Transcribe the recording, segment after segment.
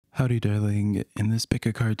Howdy, darling. In this pick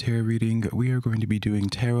a card tarot reading, we are going to be doing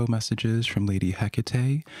tarot messages from Lady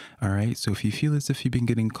Hekate. All right, so if you feel as if you've been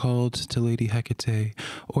getting called to Lady Hekate,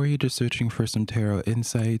 or you're just searching for some tarot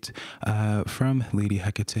insight from Lady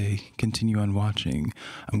Hekate, continue on watching.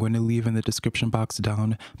 I'm going to leave in the description box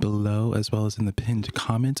down below, as well as in the pinned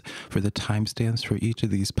comment, for the timestamps for each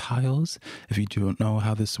of these piles. If you don't know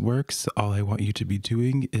how this works, all I want you to be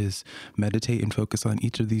doing is meditate and focus on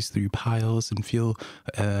each of these three piles and feel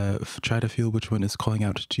try to feel which one is calling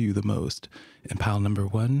out to you the most. In pile number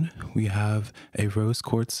 1, we have a rose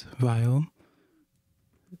quartz vial.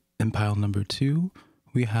 In pile number 2,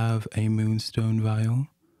 we have a moonstone vial.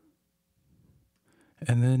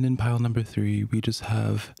 And then in pile number 3, we just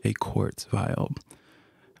have a quartz vial.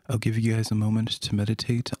 I'll give you guys a moment to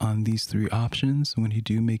meditate on these three options. When you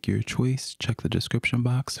do make your choice, check the description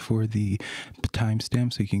box for the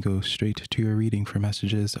timestamp so you can go straight to your reading for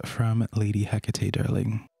messages from Lady Hekate,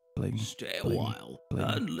 darling. Stay a while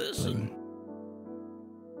and listen.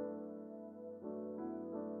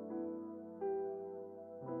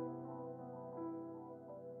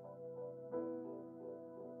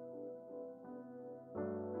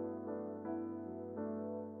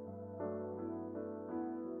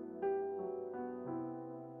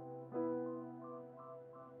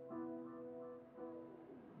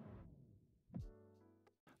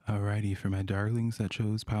 Alrighty, for my darlings that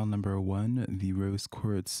chose pile number 1, the rose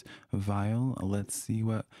quartz vial, let's see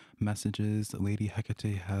what messages Lady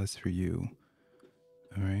Hekate has for you.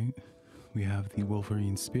 Alright, we have the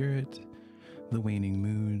Wolverine spirit, the waning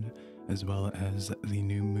moon, as well as the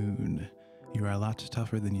new moon. You are a lot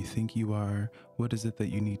tougher than you think you are. What is it that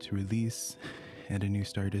you need to release? And a new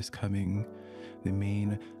start is coming. The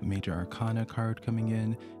main major arcana card coming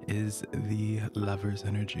in is the Lover's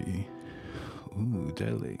energy. Ooh,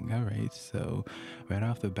 darling. All right, so right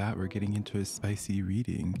off the bat, we're getting into a spicy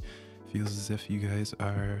reading. Feels as if you guys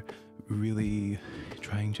are really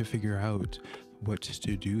trying to figure out what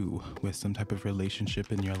to do with some type of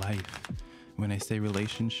relationship in your life. When I say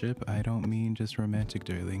relationship, I don't mean just romantic,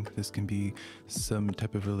 darling. This can be some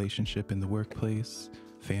type of relationship in the workplace,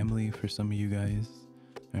 family for some of you guys.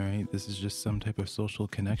 All right, this is just some type of social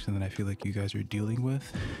connection that I feel like you guys are dealing with.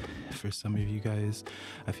 For some of you guys,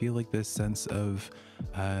 I feel like this sense of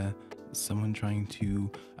someone trying to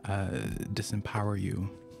disempower you,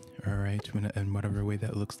 all right, in whatever way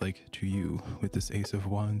that looks like to you. With this Ace of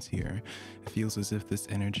Wands here, it feels as if this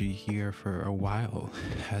energy here for a while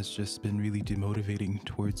has just been really demotivating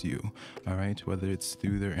towards you, all right, whether it's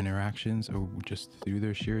through their interactions or just through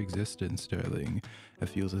their sheer existence, darling. It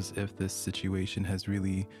feels as if this situation has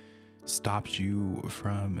really stopped you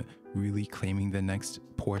from really claiming the next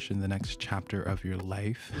portion, the next chapter of your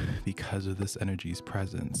life because of this energy's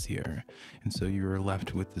presence here. And so you were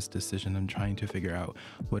left with this decision and trying to figure out,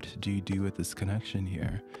 what do you do with this connection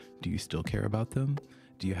here? Do you still care about them?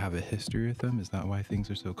 Do you have a history with them? Is that why things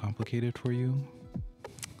are so complicated for you?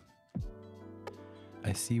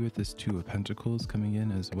 I see with this Two of Pentacles coming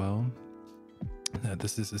in as well, that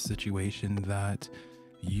this is a situation that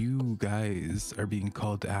you guys are being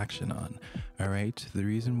called to action on. All right, the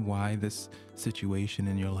reason why this situation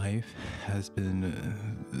in your life has been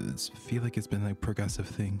feel like it's been a progressive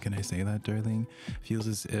thing, can I say that, darling? Feels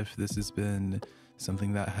as if this has been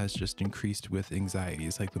something that has just increased with anxiety.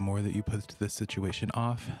 It's like the more that you put this situation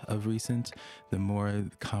off of recent, the more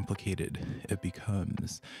complicated it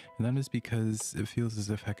becomes. And that is because it feels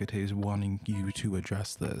as if Hekate is wanting you to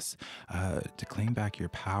address this, to claim back your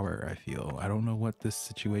power, I feel. I don't know what this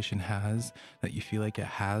situation has that you feel like it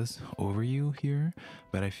has over you here,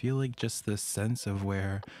 but I feel like just this sense of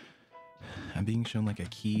where I'm being shown like a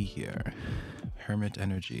key here. Hermit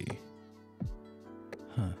energy.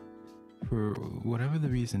 For whatever the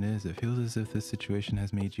reason is, it feels as if this situation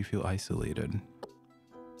has made you feel isolated.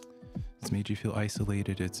 It's made you feel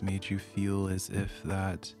isolated. It's made you feel as if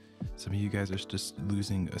that some of you guys are just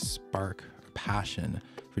losing a spark or passion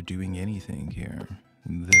for doing anything here.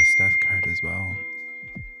 This Death card as well.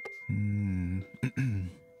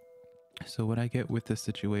 So what I get with this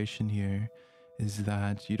situation here is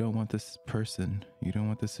that you don't want this person, you don't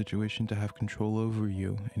want this situation to have control over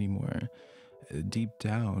you anymore. Deep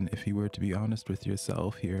down, if you were to be honest with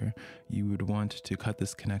yourself here, you would want to cut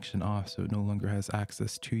this connection off so it no longer has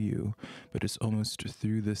access to you. But it's almost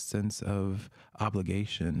through this sense of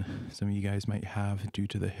obligation some of you guys might have due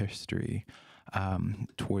to the history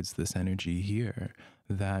towards this energy here,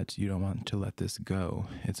 that you don't want to let this go.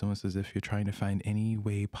 It's almost as if you're trying to find any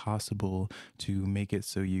way possible to make it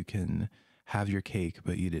so you can have your cake,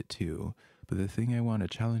 but eat it too. But the thing I want to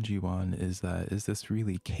challenge you on is that, is this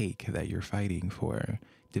really cake that you're fighting for?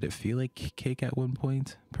 Did it feel like cake at one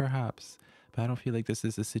point? Perhaps. But I don't feel like this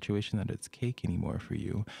is a situation that it's cake anymore for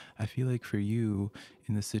you. I feel like for you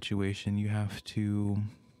in this situation, you have to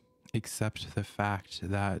accept the fact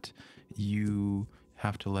that you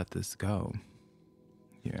have to let this go.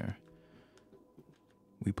 Here.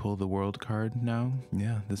 We pull the world card now.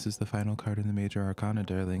 Yeah, this is the final card in the major arcana,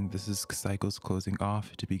 darling. This is cycles closing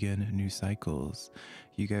off to begin new cycles.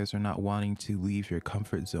 You guys are not wanting to leave your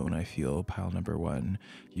comfort zone, I feel, pile number one.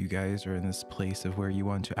 You guys are in this place of where you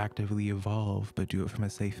want to actively evolve, but do it from a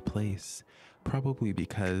safe place. Probably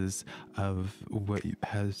because of what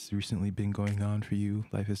has recently been going on for you.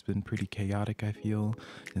 Life has been pretty chaotic, I feel.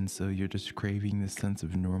 And so you're just craving this sense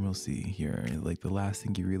of normalcy here. Like the last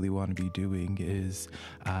thing you really want to be doing is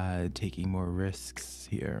taking more risks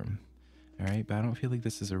here. All right, but I don't feel like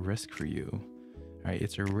this is a risk for you. All right,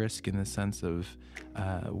 it's a risk in the sense of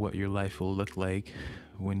what your life will look like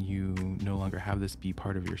when you no longer have this be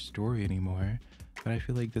part of your story anymore. But I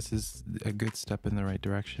feel like this is a good step in the right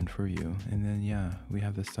direction for you. And then, yeah, we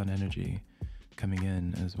have the sun energy coming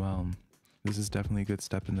in as well. This is definitely a good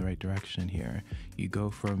step in the right direction here. You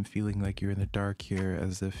go from feeling like you're in the dark here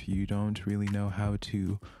as if you don't really know how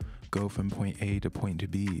to go from point A to point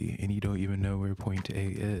B, and you don't even know where point A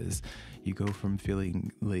is. You go from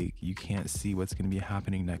feeling like you can't see what's going to be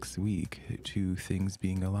happening next week to things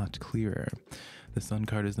being a lot clearer. The Sun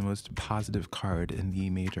card is the most positive card in the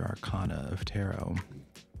major arcana of tarot.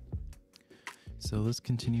 So let's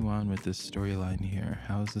continue on with this storyline here.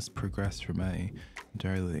 How has this progressed for my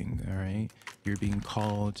darling? All right, you're being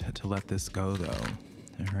called to let this go, though.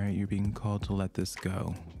 All right, you're being called to let this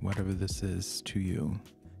go, whatever this is to you.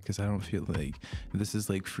 Because I don't feel like this is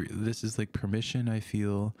like free, this is like permission I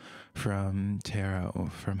feel from tarot,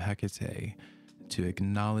 from Hekate, to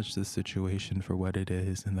acknowledge the situation for what it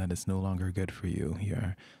is and that it's no longer good for you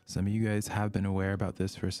here. Some of you guys have been aware about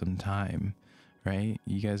this for some time, right?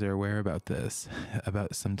 You guys are aware about this,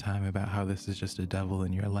 about some time, about how this is just a devil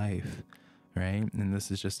in your life, right? And this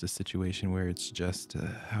is just a situation where it's just,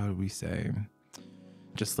 how do we say,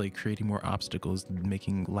 just like creating more obstacles,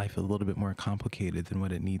 making life a little bit more complicated than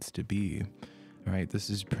what it needs to be. All right, this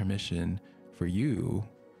is permission for you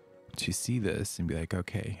to see this and be like,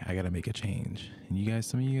 okay, I gotta make a change. And you guys,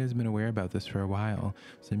 some of you guys have been aware about this for a while.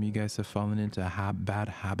 Some of you guys have fallen into bad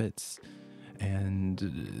habits and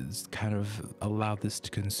it's kind of allowed this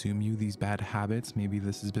to consume you, these bad habits. Maybe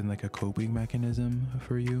this has been like a coping mechanism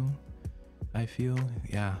for you, I feel.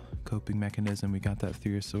 Yeah, coping mechanism. We got that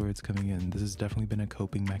Three of Swords coming in. This has definitely been a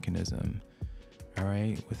coping mechanism. All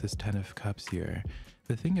right, with this Ten of Cups here.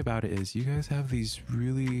 The thing about it is you guys have these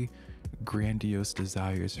really grandiose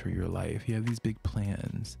desires for your life. You have these big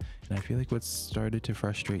plans. And I feel like what's started to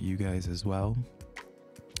frustrate you guys as well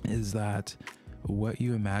is that what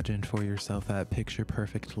you imagined for yourself, that picture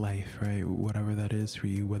perfect life, right? Whatever that is for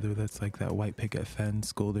you, whether that's like that white picket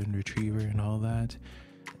fence, golden retriever and all that,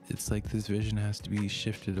 it's like this vision has to be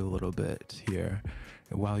shifted a little bit here.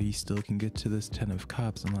 While you still can get to this Ten of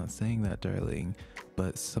Cups, I'm not saying that, darling,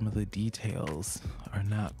 but some of the details are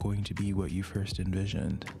not going to be what you first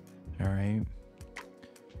envisioned. All right.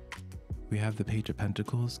 We have the Page of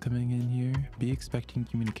Pentacles coming in here. Be expecting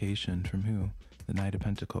communication from who? The Knight of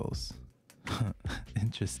Pentacles.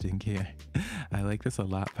 Interesting here. I like this a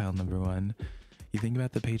lot, pile number one. You think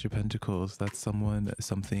about the Page of Pentacles, that's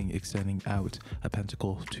something extending out a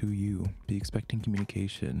pentacle to you. Be expecting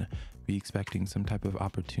communication. Be expecting some type of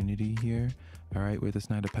opportunity here. All right, with this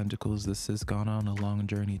Knight of Pentacles, this has gone on a long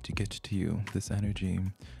journey to get to you, this energy.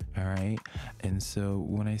 All right, and so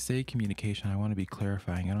when I say communication, I want to be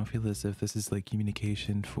clarifying. I don't feel as if this is like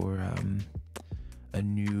communication for a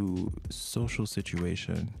new social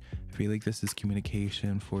situation. I feel like this is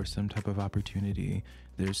communication for some type of opportunity.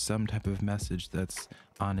 There's some type of message that's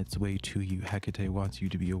on its way to you. Hekate wants you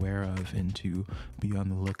to be aware of and to be on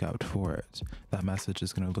the lookout for it. That message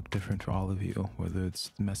is going to look different for all of you, whether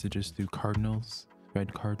it's messages through cardinals,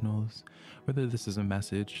 red cardinals, whether this is a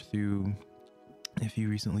message through, if you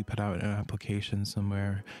recently put out an application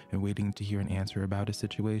somewhere and waiting to hear an answer about a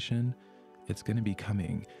situation, it's going to be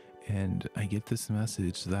coming. And I get this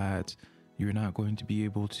message that you're not going to be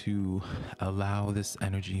able to allow this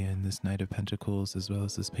energy in, this Knight of Pentacles as well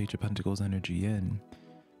as this Page of Pentacles energy in,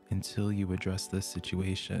 until you address this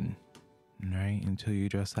situation, right? Until you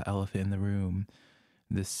address the elephant in the room,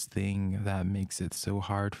 this thing that makes it so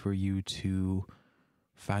hard for you to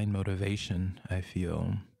find motivation, I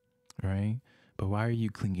feel, right? But why are you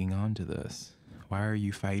clinging on to this? Why are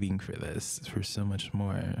you fighting for this for so much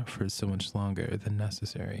more, for so much longer than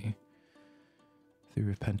necessary? Three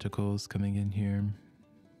of Pentacles coming in here,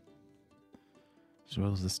 as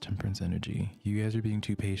well as this Temperance energy. You guys are being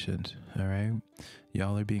too patient, all right?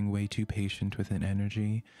 Y'all are being way too patient with an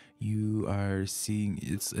energy. You are seeing,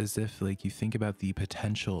 it's as if like you think about the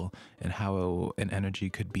potential and how an energy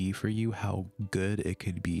could be for you, how good it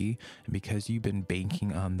could be. And because you've been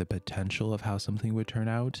banking on the potential of how something would turn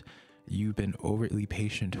out, you've been overtly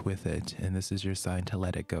patient with it. And this is your sign to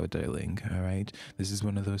let it go, darling, all right? This is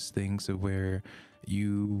one of those things where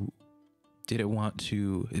you didn't want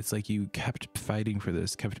to, it's like you kept fighting for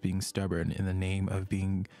this, kept being stubborn in the name of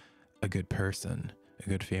being a good person, a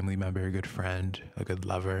good family member, a good friend, a good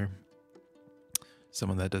lover,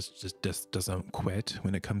 someone that just doesn't quit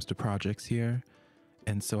when it comes to projects here.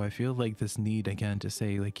 And so I feel like this need again to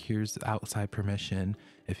say like, here's outside permission,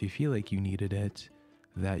 if you feel like you needed it,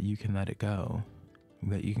 that you can let it go,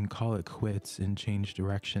 that you can call it quits and change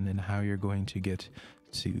direction and how you're going to get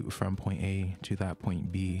to from point A to that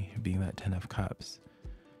point B, being that 10 of Cups.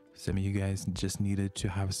 Some of you guys just needed to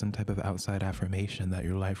have some type of outside affirmation that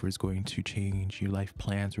your life was going to change, your life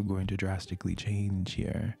plans were going to drastically change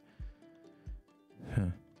here.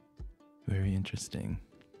 Very interesting.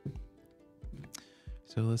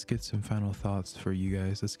 So let's get some final thoughts for you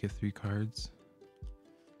guys. Let's get 3 cards.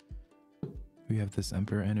 We have this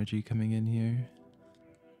Emperor energy coming in here,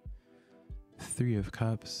 3 of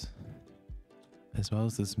Cups, as well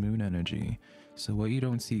as this Moon energy. So what you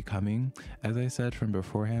don't see coming, as I said from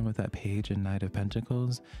beforehand with that Page and Knight of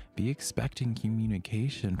Pentacles, be expecting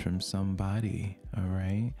communication from somebody, all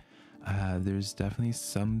right? There's definitely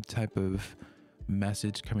some type of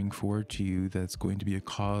message coming forward to you that's going to be a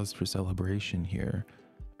cause for celebration here,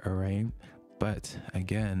 all right? But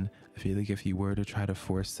again, I feel like if you were to try to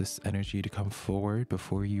force this energy to come forward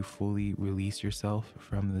before you fully release yourself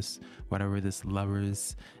from this, whatever this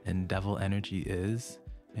Lovers and Devil energy is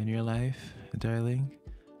in your life, darling,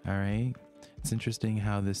 all right? It's interesting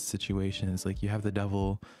how this situation is like you have the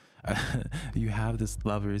Devil, you have this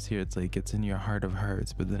Lovers here. It's like it's in your heart of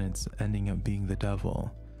hearts, but then it's ending up being the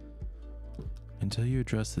Devil. Until you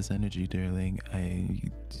address this energy, darling,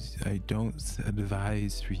 I don't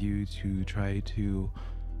advise for you to try to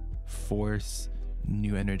force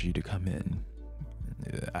new energy to come in.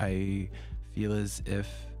 I feel as if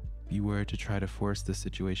you were to try to force the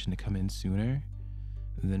situation to come in sooner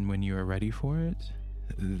than when you are ready for it,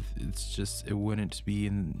 it's just, it wouldn't be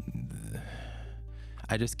in,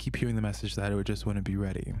 I just keep hearing the message that it just wouldn't be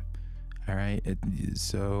ready. All right,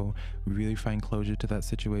 so really find closure to that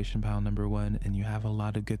situation, pile number 1, and you have a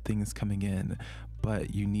lot of good things coming in,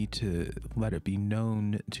 but you need to let it be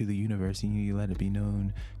known to the universe. You need to let it be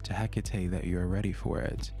known to Hekate that you're ready for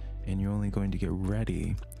it, and you're only going to get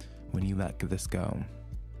ready when you let this go.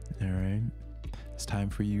 All right, it's time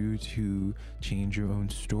for you to change your own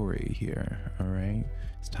story here. All right,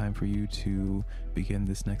 it's time for you to begin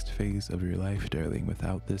this next phase of your life, darling,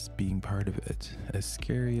 without this being part of it. As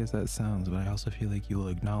scary as that sounds, but I also feel like you'll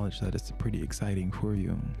acknowledge that it's pretty exciting for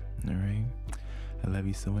you. All right, I love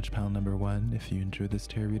you so much, pal number 1. If you enjoyed this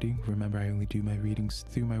tarot reading, remember I only do my readings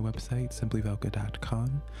through my website,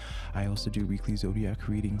 SimplyVelca.com. I also do weekly zodiac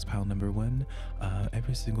readings, pal number 1,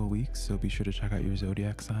 every single week, so be sure to check out your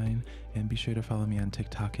zodiac sign, and be sure to follow me on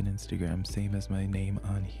TikTok and Instagram, same as my name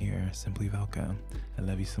on here, SimplyVelca. I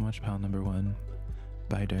love you so much, pal number 1.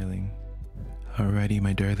 Bye, darling. Alrighty,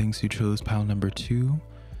 my darlings who chose pile number 2,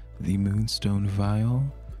 the Moonstone Vial.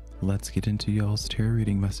 Let's get into y'all's tarot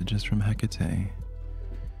reading messages from Hekate.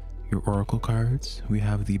 Your oracle cards, we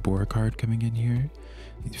have the Boar card coming in here.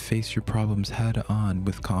 Face your problems head on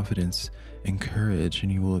with confidence and courage,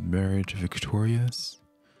 and you will emerge victorious.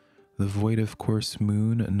 The Void of Course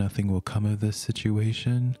Moon, nothing will come of this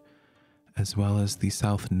situation. As well as the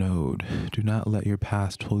South Node, do not let your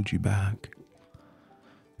past hold you back.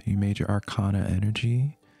 The Major Arcana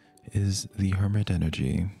energy is the Hermit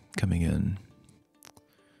energy coming in.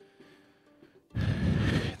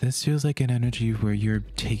 This feels like an energy where you're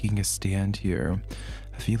taking a stand here.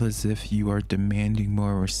 I feel as if you are demanding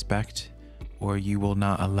more respect, or you will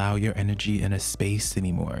not allow your energy in a space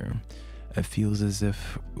anymore. It feels as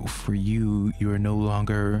if for you, you are no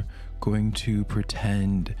longer going to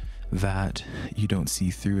pretend that you don't see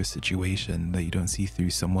through a situation, that you don't see through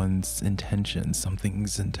someone's intentions,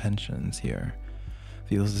 something's intentions here.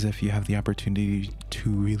 Feels as if you have the opportunity to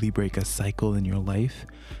really break a cycle in your life,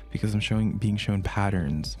 because I'm being shown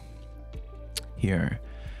patterns here.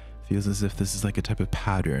 Feels as if this is like a type of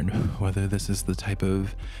pattern, whether this is the type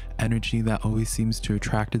of energy that always seems to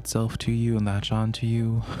attract itself to you and latch on to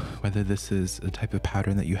you, whether this is a type of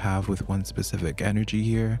pattern that you have with one specific energy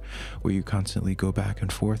here, where you constantly go back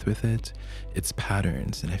and forth with it. It's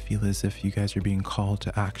patterns, and I feel as if you guys are being called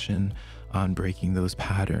to action on breaking those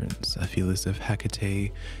patterns. I feel as if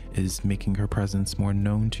Hekate is making her presence more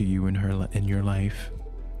known to you in your life,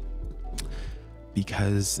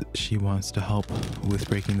 because she wants to help with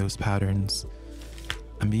breaking those patterns.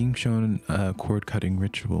 I'm being shown a cord cutting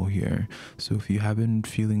ritual here. So if you have been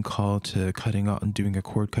feeling called to cutting out and doing a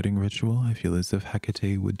cord cutting ritual, I feel as if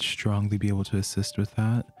Hekate would strongly be able to assist with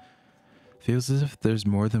that. Feels as if there's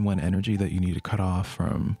more than one energy that you need to cut off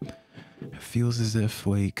from. It feels as if,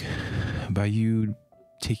 like, by you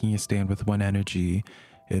taking a stand with one energy,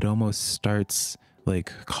 it almost starts,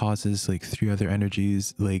 like, causes, like, 3 other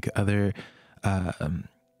energies, like, other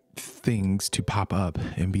things to pop up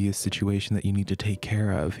and be a situation that you need to take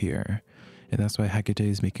care of here. And that's why Hekate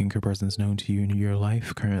is making her presence known to you in your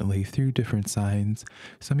life currently through different signs.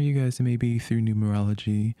 Some of you guys may be through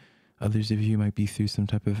numerology. Others of you might be through some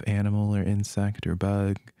type of animal or insect or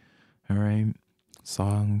bug. All right.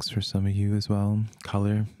 Songs for some of you as well.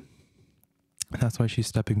 Color. That's why she's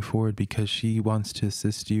stepping forward, because she wants to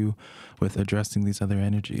assist you with addressing these other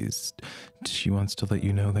energies. She wants to let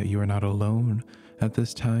you know that you are not alone at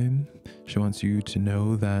this time. She wants you to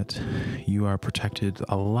know that you are protected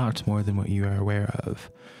a lot more than what you are aware of.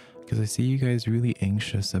 Because I see you guys really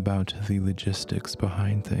anxious about the logistics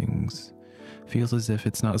behind things. Feels as if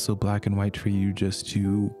it's not so black and white for you just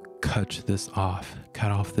to cut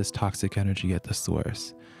off this toxic energy at the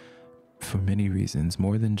source. For many reasons,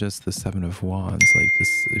 more than just the 7 of Wands. Like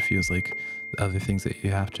this, it feels like the other things that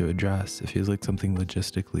you have to address. It feels like something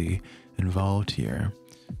logistically involved here.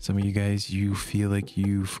 Some of you guys, you feel like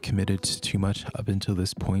you've committed too much up until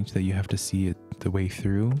this point that you have to see it the way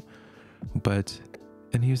through.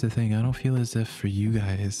 And here's the thing, I don't feel as if for you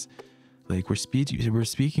guys, like we're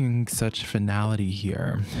speaking such finality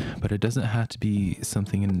here, but it doesn't have to be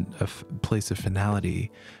something in a place of finality.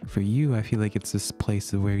 For you, I feel like it's this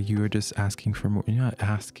place where you are just asking for more. You're not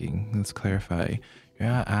asking, let's clarify. You're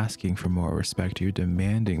not asking for more respect. You're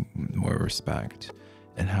demanding more respect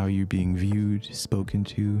and how you're being viewed, spoken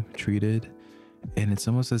to, treated. And it's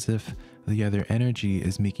almost as if the other energy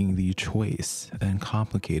is making the choice and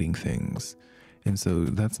complicating things. And so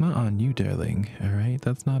that's not on you, darling, all right?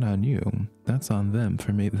 That's not on you. That's on them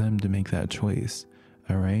for them to make that choice,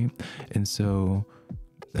 all right? And so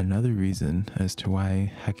another reason as to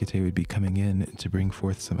why Hekate would be coming in to bring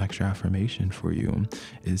forth some extra affirmation for you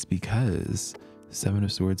is because 7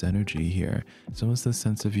 of Swords energy here. It's almost the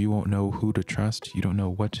sense of you won't know who to trust. You don't know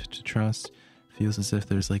what to trust. Feels as if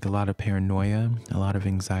there's like a lot of paranoia, a lot of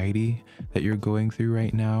anxiety that you're going through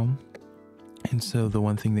right now. And so the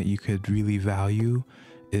one thing that you could really value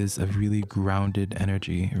is a really grounded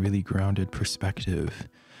energy, a really grounded perspective.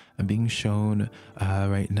 I'm being shown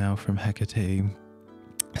right now from Hekate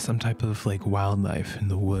some type of like wildlife in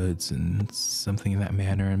the woods and something in that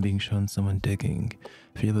manner. I'm being shown someone digging.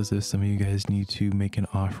 I feel as if some of you guys need to make an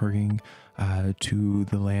offering to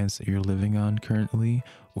the lands that you're living on currently,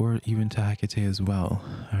 or even to Hekate as well.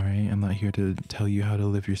 All right, I'm not here to tell you how to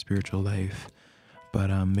live your spiritual life, but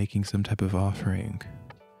making some type of offering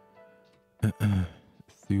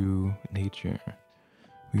through nature.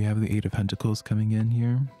 We have the 8 of Pentacles coming in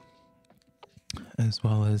here, as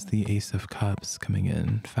well as the Ace of Cups coming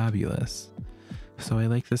in. Fabulous. So I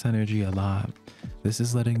like this energy a lot. This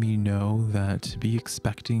is letting me know that be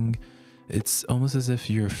expecting. It's almost as if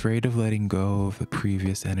you're afraid of letting go of the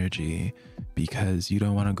previous energy because you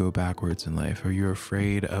don't want to go backwards in life, or you're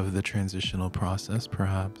afraid of the transitional process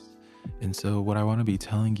perhaps. And so what I want to be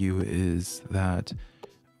telling you is that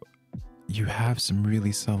you have some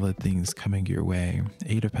really solid things coming your way.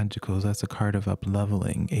 8 of Pentacles, that's a card of up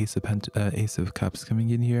leveling. Ace of Cups coming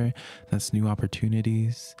in here, that's new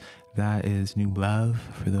opportunities. That is new love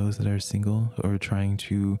for those that are single or trying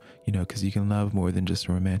to, because you can love more than just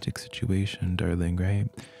a romantic situation, darling, right?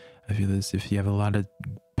 I feel as if you have a lot of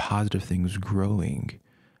positive things growing.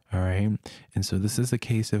 All right. And so this is a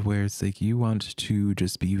case of where it's like you want to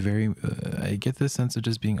just be very, I get this sense of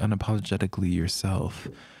just being unapologetically yourself.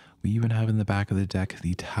 We even have in the back of the deck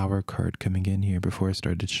the Tower card coming in here before I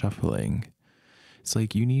started shuffling. It's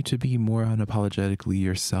like you need to be more unapologetically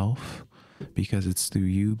yourself, because it's through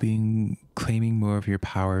you claiming more of your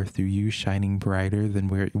power, through you shining brighter than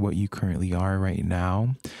what you currently are right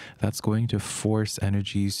now. That's going to force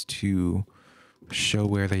energies to show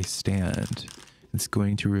where they stand. It's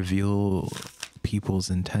going to reveal people's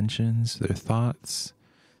intentions, their thoughts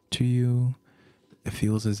to you. it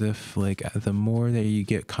feels as if like the more that you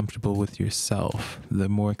get comfortable with yourself, the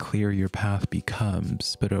more clear your path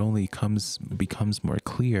becomes, but it only becomes more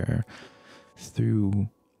clear through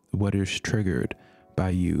what is triggered by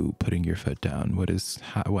you putting your foot down,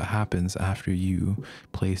 what happens after you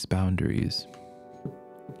place boundaries.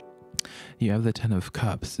 You have the 10 of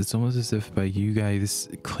Cups. It's almost as if by you guys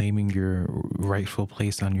claiming your rightful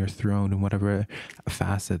place on your throne and whatever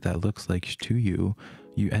facet that looks like to you,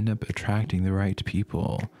 you end up attracting the right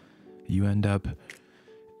people. You end up,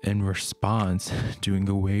 in response, doing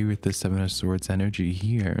away with the 7 of Swords energy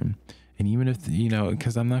here. And even if, you know,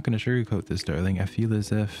 because I'm not going to sugarcoat this, darling, I feel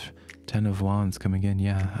as if 10 of Wands coming in,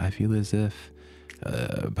 yeah, I feel as if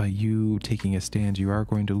by you taking a stand, you are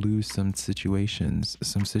going to lose some situations.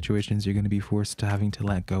 Some situations you're going to be forced to having to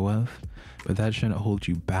let go of, but that shouldn't hold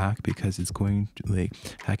you back, because it's going to, like,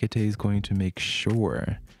 Hekate is going to make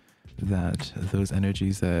sure that those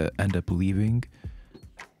energies that end up leaving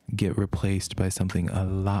get replaced by something a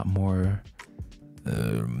lot more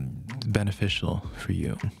beneficial for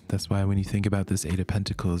you. That's why when you think about this 8 of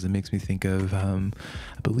Pentacles, it makes me think of I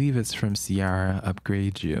believe it's from Ciara,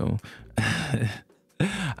 Upgrade You.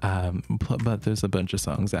 But there's a bunch of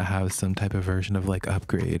songs that have some type of version of like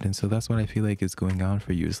upgrade, and so that's what I feel like is going on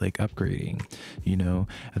for you, is like upgrading. You know,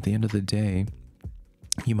 at the end of the day,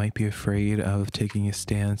 you might be afraid of taking a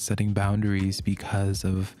stance, setting boundaries because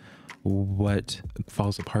of what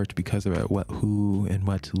falls apart because of it, who and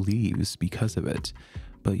what leaves because of it.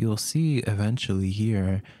 But you'll see eventually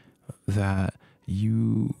here that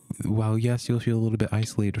while yes, you'll feel a little bit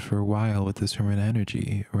isolated for a while with this Hermit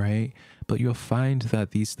energy, right? But you'll find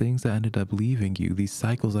that these things that ended up leaving you, these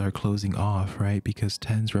cycles that are closing off, right? Because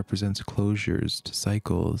 10s represents closures to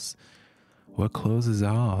cycles. What closes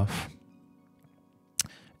off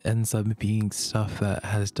ends up being stuff that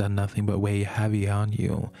has done nothing but weigh heavy on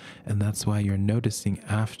you. And that's why you're noticing,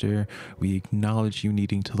 after we acknowledge you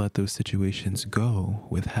needing to let those situations go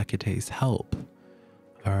with Hecate's help.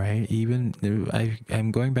 All right, even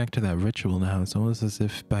I'm going back to that ritual now. It's almost as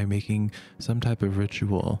if by making some type of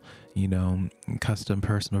ritual, you know, custom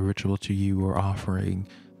personal ritual to you or offering,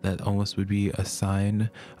 that almost would be a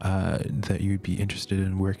sign that you'd be interested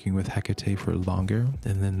in working with Hekate for longer.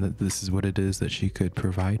 And then this is what it is that she could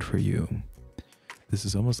provide for you. This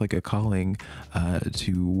is almost like a calling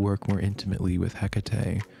to work more intimately with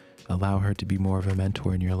Hekate. Allow her to be more of a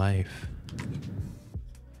mentor in your life.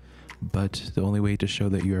 But the only way to show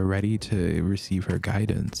that you are ready to receive her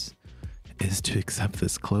guidance is to accept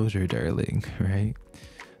this closure, darling, right?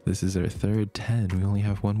 This is our third 10. We only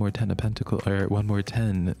have one more 10 of Pentacles, or one more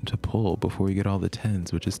 10 to pull before we get all the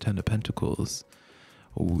 10s, which is 10 of Pentacles.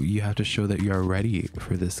 You have to show that you are ready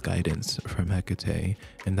for this guidance from Hekate,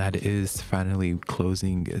 and that is finally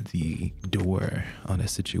closing the door on a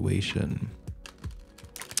situation,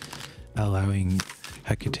 allowing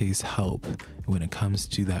Hecate's help when it comes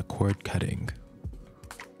to that cord cutting.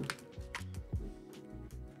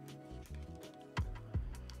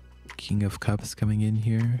 King of Cups coming in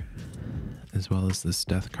here, as well as this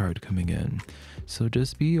Death card coming in. So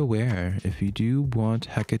just be aware, if you do want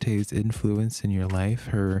Hecate's influence in your life,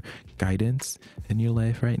 her guidance in your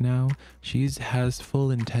life right now, she has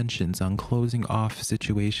full intentions on closing off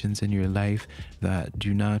situations in your life that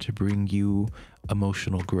do not bring you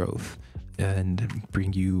emotional growth and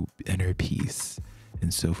bring you inner peace.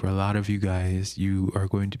 And so for a lot of you guys, you are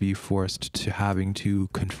going to be forced to having to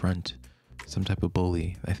confront some type of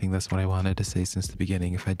bully. I think that's what I wanted to say since the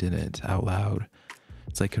beginning, if I didn't out loud.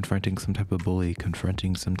 It's like confronting some type of bully,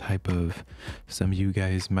 confronting some of you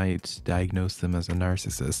guys might diagnose them as a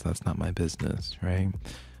narcissist. That's not my business, right?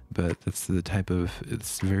 But that's the type of,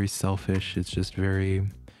 it's very selfish. It's just very,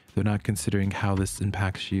 they're not considering how this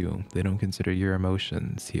impacts you. They don't consider your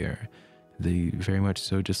emotions here. They very much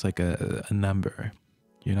so just like a number.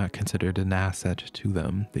 You're not considered an asset to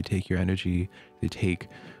them. They take your energy. They take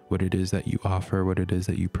what it is that you offer, what it is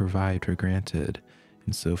that you provide for granted.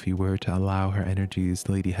 And so if you were to allow her energies,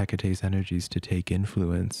 Lady Hecate's energies, to take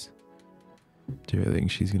influence, darling,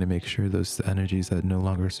 she's going to make sure those energies that no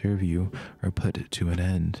longer serve you are put to an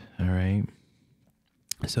end. All right.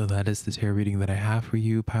 So that is the tarot reading that I have for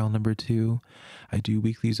you, pile number 2. I do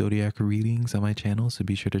weekly zodiac readings on my channel, so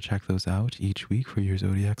be sure to check those out each week for your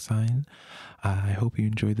zodiac sign. I hope you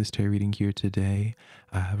enjoyed this tarot reading here today.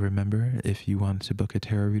 Remember, if you want to book a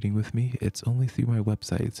tarot reading with me, it's only through my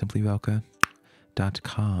website,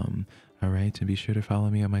 SimplyVelca.com. All right, and be sure to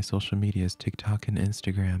follow me on my social medias, TikTok and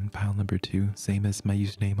Instagram, pile number 2, same as my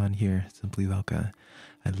username on here, SimplyVelca.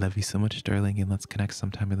 I love you so much, darling, and let's connect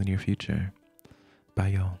sometime in the near future. Bye,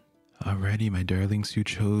 y'all. Alrighty, my darlings, who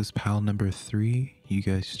chose pile number 3. You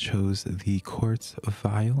guys chose the quartz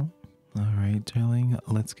vial. Alright, darling,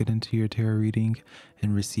 let's get into your tarot reading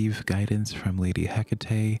and receive guidance from Lady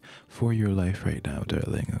Hekate for your life right now,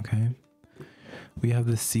 darling, okay? We have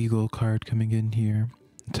the seagull card coming in here.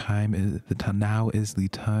 Now is the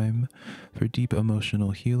time for deep emotional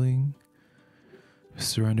healing.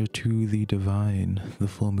 Surrender to the divine, the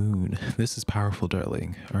full moon. This is powerful,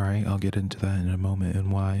 darling. All right, I'll get into that in a moment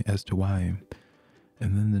and why, as to why.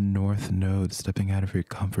 And then the North Node, stepping out of your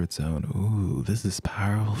comfort zone. Ooh, this is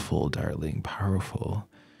powerful, darling, powerful.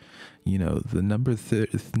 You know, the number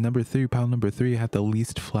 3, pile number 3 had the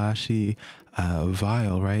least flashy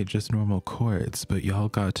vial, right? Just normal quartz, but y'all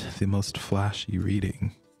got the most flashy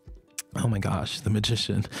reading. Oh my gosh, the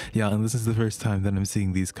magician. Yeah, and this is the first time that I'm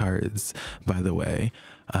seeing these cards, by the way.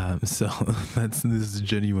 So this is a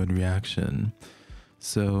genuine reaction.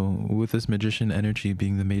 So with this magician energy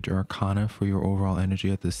being the major arcana for your overall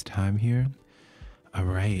energy at this time here. All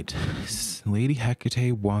right, Lady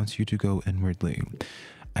Hekate wants you to go inwardly.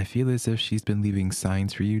 I feel as if she's been leaving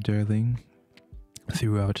signs for you, darling,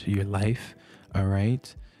 throughout your life. All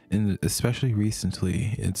right. And especially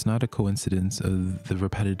recently, it's not a coincidence of the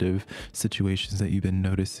repetitive situations that you've been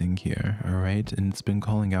noticing here, all right? And it's been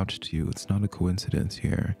calling out to you. It's not a coincidence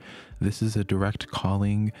here. This is a direct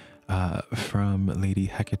calling from Lady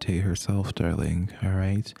Hekate herself, darling, all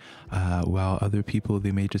right? While other people,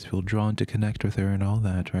 they may just feel drawn to connect with her and all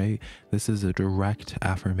that, right? This is a direct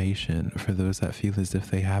affirmation for those that feel as if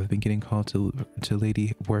they have been getting called to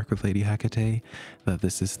work with Lady Hekate, that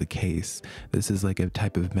this is the case. This is like a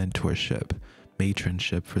type of mentorship,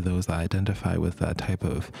 matronship for those that identify with that type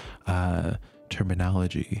of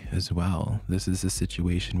terminology as well. This is a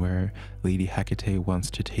situation where Lady Hekate wants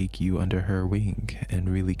to take you under her wing and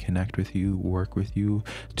really connect with you, work with you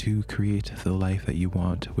to create the life that you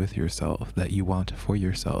want with yourself, that you want for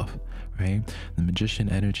yourself, right? The magician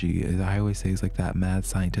energy, as I always say, is like that mad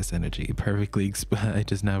scientist energy, perfectly, I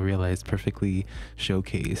just now realized, perfectly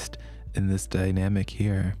showcased in this dynamic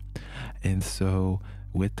here. And so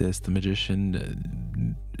with this, the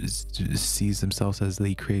magician sees themselves as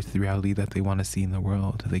they create the reality that they want to see in the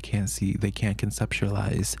world. They can't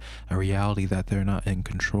conceptualize a reality that they're not in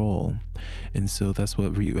control. And so that's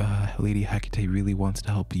what Lady Hekate really wants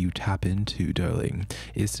to help you tap into, darling,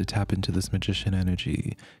 is to tap into this magician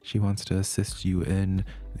energy. She wants to assist you in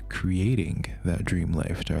creating that dream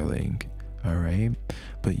life, darling. All right,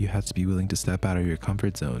 but you have to be willing to step out of your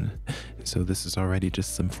comfort zone. So this is already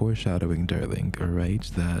just some foreshadowing, darling, all right,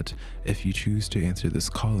 that if you choose to answer this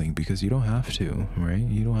calling, because you don't have to, right?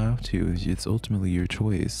 You don't have to. It's ultimately your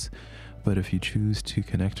choice. But if you choose to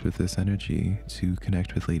connect with this energy, to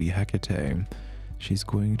connect with Lady Hekate, she's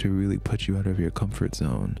going to really put you out of your comfort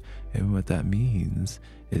zone. And what that means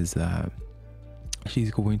is that she's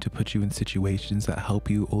going to put you in situations that help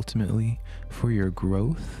you ultimately for your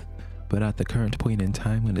growth. But at the current point in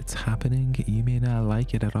time when it's happening, you may not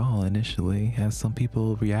like it at all initially, as some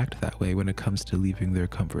people react that way when it comes to leaving their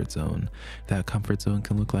comfort zone. That comfort zone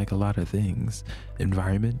can look like a lot of things.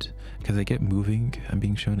 Environment, because I get moving. I'm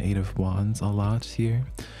being shown 8 of Wands a lot here,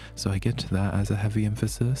 so I get to that as a heavy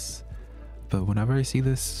emphasis. But whenever I see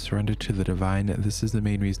this surrender to the divine, this is the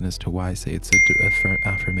main reason as to why I say it's a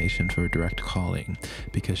affirmation for a direct calling,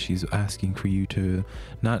 because she's asking for you to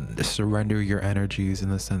not surrender your energies in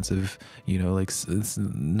the sense of, you know, like,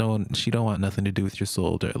 she don't want nothing to do with your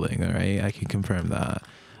soul, darling, all right? I can confirm that.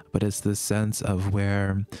 But it's the sense of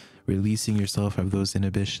where releasing yourself of those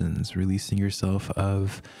inhibitions, releasing yourself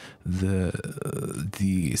of the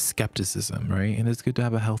skepticism, right? And it's good to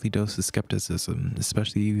have a healthy dose of skepticism,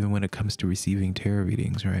 especially even when it comes to receiving tarot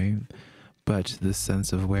readings, right? But this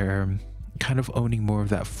sense of where kind of owning more of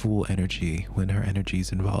that full energy when her energy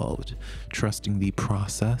is involved, trusting the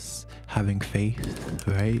process, having faith,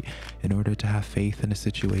 right? In order to have faith in a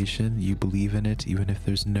situation, you believe in it, even if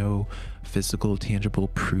there's no physical, tangible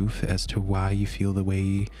proof as to why you feel the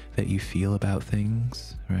way that you feel about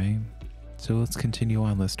things, right? So let's continue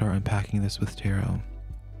on. Let's start unpacking this with tarot.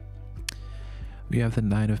 We have the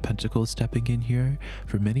 9 of Pentacles stepping in here.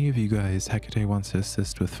 For many of you guys, Hekate wants to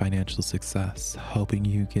assist with financial success, helping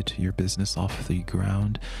you get your business off the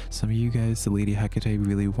ground. Some of you guys, the Lady Hekate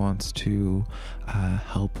really wants to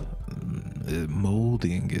help.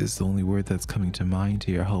 Molding is the only word that's coming to mind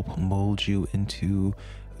here. Help mold you into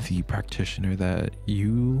the practitioner that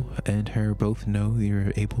you and her both know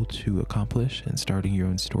you're able to accomplish, and starting your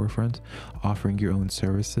own storefront, offering your own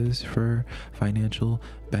services for financial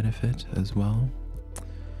benefit as well.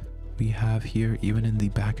 We have here, even in the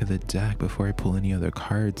back of the deck, before I pull any other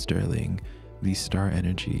cards, darling, the star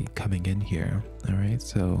energy coming in here. All right,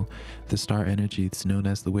 so the star energy, it's known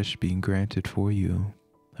as the wish being granted for you.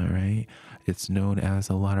 All right, it's known as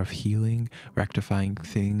a lot of healing, rectifying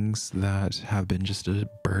things that have been just a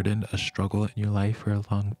burden, a struggle in your life for a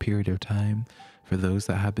long period of time. For those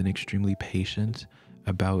that have been extremely patient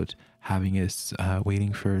about having us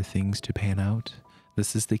waiting for things to pan out,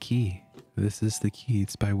 this is the key. This is the key.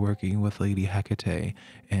 It's by working with Lady Hekate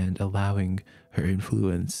and allowing her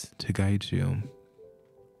influence to guide you.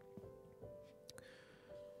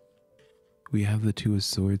 We have the Two of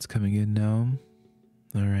Swords coming in now.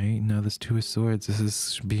 All right, now this Two of Swords, this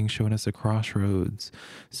is being shown as a crossroads.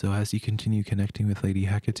 So as you continue connecting with Lady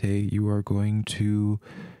Hekate, you are going to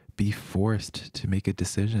be forced to make a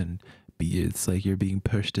decision. It's like you're being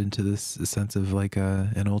pushed into this sense of like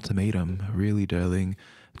an ultimatum, really, darling.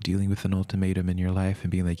 Dealing with an ultimatum in your life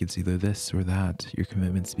and being like, it's either this or that. Your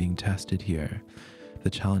commitment's being tested here. The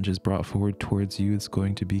challenge is brought forward towards you. It's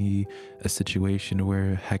going to be a situation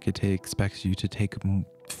where Hekate expects you to take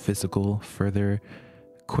physical, further,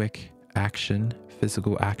 quick action,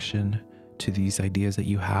 physical action to these ideas that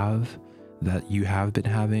you have been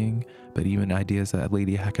having, but even ideas that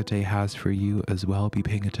Lady Hekate has for you as well. Be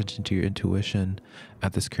paying attention to your intuition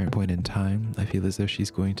at this current point in time. I feel as though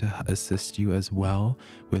she's going to assist you as well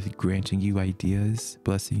with granting you ideas,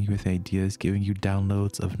 blessing you with ideas, giving you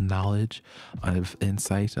downloads of knowledge, of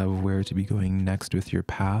insight of where to be going next with your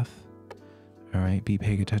path. All right, be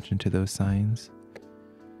paying attention to those signs.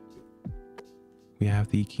 We have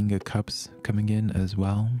the King of Cups coming in as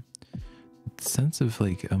well. Sense of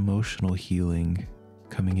like emotional healing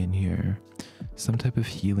coming in here. Some type of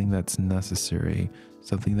healing that's necessary.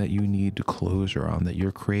 Something that you need closure on, that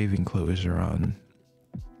you're craving closure on.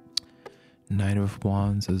 Knight of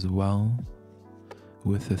Wands as well.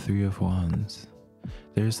 With the Three of Wands.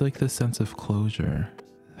 There's like this sense of closure.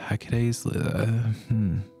 Hekate's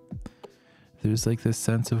there's like this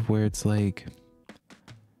sense of where it's like,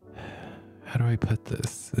 how do I put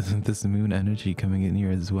this? This moon energy coming in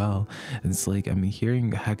here as well. It's like I'm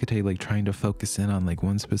hearing Hekate like trying to focus in on like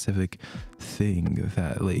one specific thing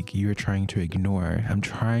that like you're trying to ignore. I'm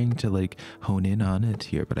trying to like hone in on it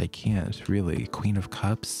here, but I can't really. Queen of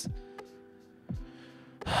Cups.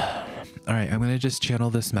 All right, I'm going to just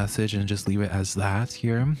channel this message and just leave it as that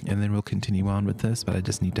here, and then we'll continue on with this, but I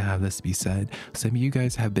just need to have this be said. Some of you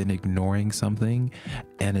guys have been ignoring something,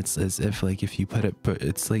 and it's as if like if you put it, but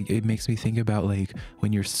it's like it makes me think about like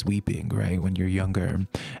when you're sweeping, right? When you're younger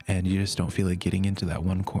and you just don't feel like getting into that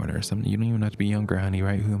one corner. You don't even have to be younger, honey,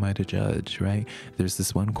 right? Who am I to judge, right? There's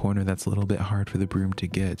this one corner that's a little bit hard for the broom to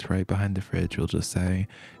get, right behind the fridge, we'll just say.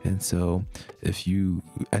 And so if you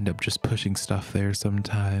end up just pushing stuff there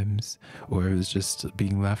sometimes, or it was just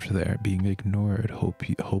being left there, being ignored,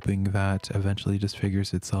 hoping that eventually just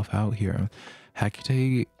figures itself out here.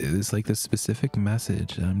 Hekate is like this specific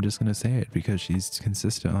message, and I'm just going to say it because she's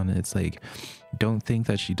consistent on it. It's like, don't think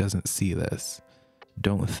that she doesn't see this.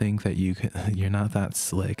 Don't think that you're not that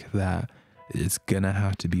slick that it's gonna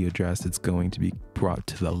have to be addressed. It's going to be brought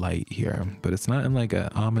to the light here, but it's not in like an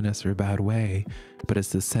ominous or bad way, but it's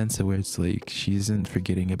the sense of where it's like she isn't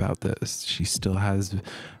forgetting about this. She still has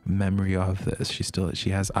memory of this. She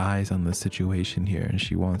has eyes on the situation here, and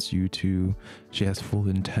she has full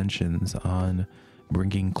intentions on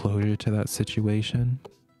bringing closure to that situation,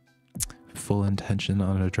 full intention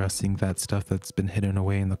on addressing that stuff that's been hidden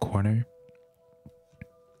away in the corner.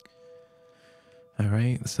 All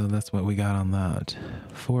right, so that's what we got on that.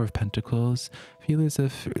 Four of Pentacles. Feel as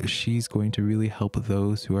if she's going to really help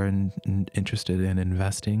those who are interested in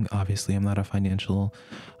investing. Obviously, I'm not a financial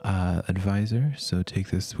advisor, so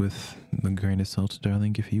take this with a grain of salt,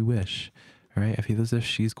 darling, if you wish. All right, I feel as if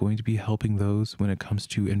she's going to be helping those when it comes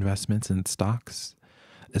to investments in stocks,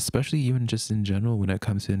 especially even just in general when it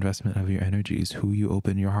comes to investment of your energies, who you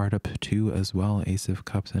open your heart up to as well. Ace of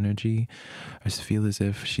Cups energy. I just feel as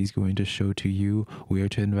if she's going to show to you where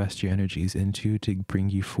to invest your energies into to bring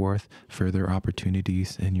you forth further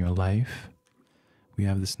opportunities in your life. We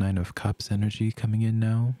have this Nine of Cups energy coming in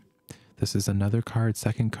now. This is another card,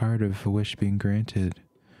 second card of a wish being granted.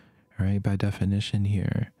 All right, by definition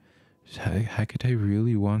here. Hekate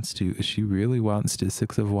really wants to,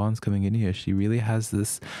 Six of Wands coming in here. She really has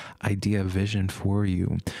this idea, vision for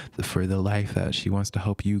you, for the life that she wants to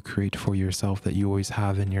help you create for yourself, that you always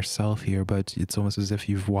have in yourself here. But it's almost as if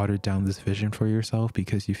you've watered down this vision for yourself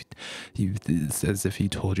because it's as if you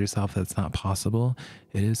told yourself that's not possible.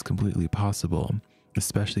 It is completely possible,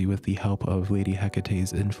 especially with the help of Lady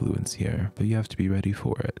Hekate's influence here, but you have to be ready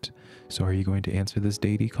for it. So are you going to answer this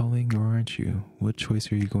deity calling, or aren't you? What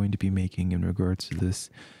choice are you going to be making in regards to this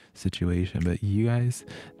situation. But you guys,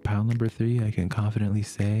 pile number 3, I can confidently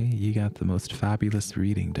say you got the most fabulous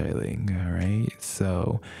reading, darling. All right,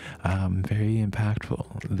 so very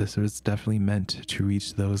impactful. This was definitely meant to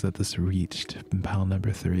reach those that this reached in pile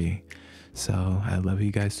number 3. So I love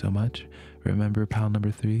you guys so much. Remember, pile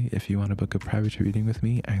number 3, if you want to book a private reading with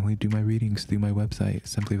me, I only do my readings through my website,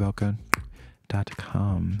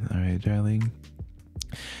 SimplyVelca.com. All right, darling.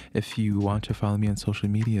 If you want to follow me on social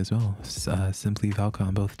media as well, SimplyVelca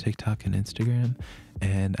on both TikTok and Instagram.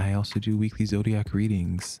 And I also do weekly zodiac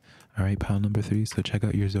readings. All right, pile number 3. So check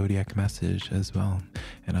out your zodiac message as well.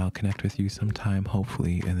 And I'll connect with you sometime,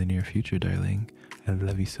 hopefully in the near future, darling. I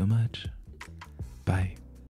love you so much. Bye.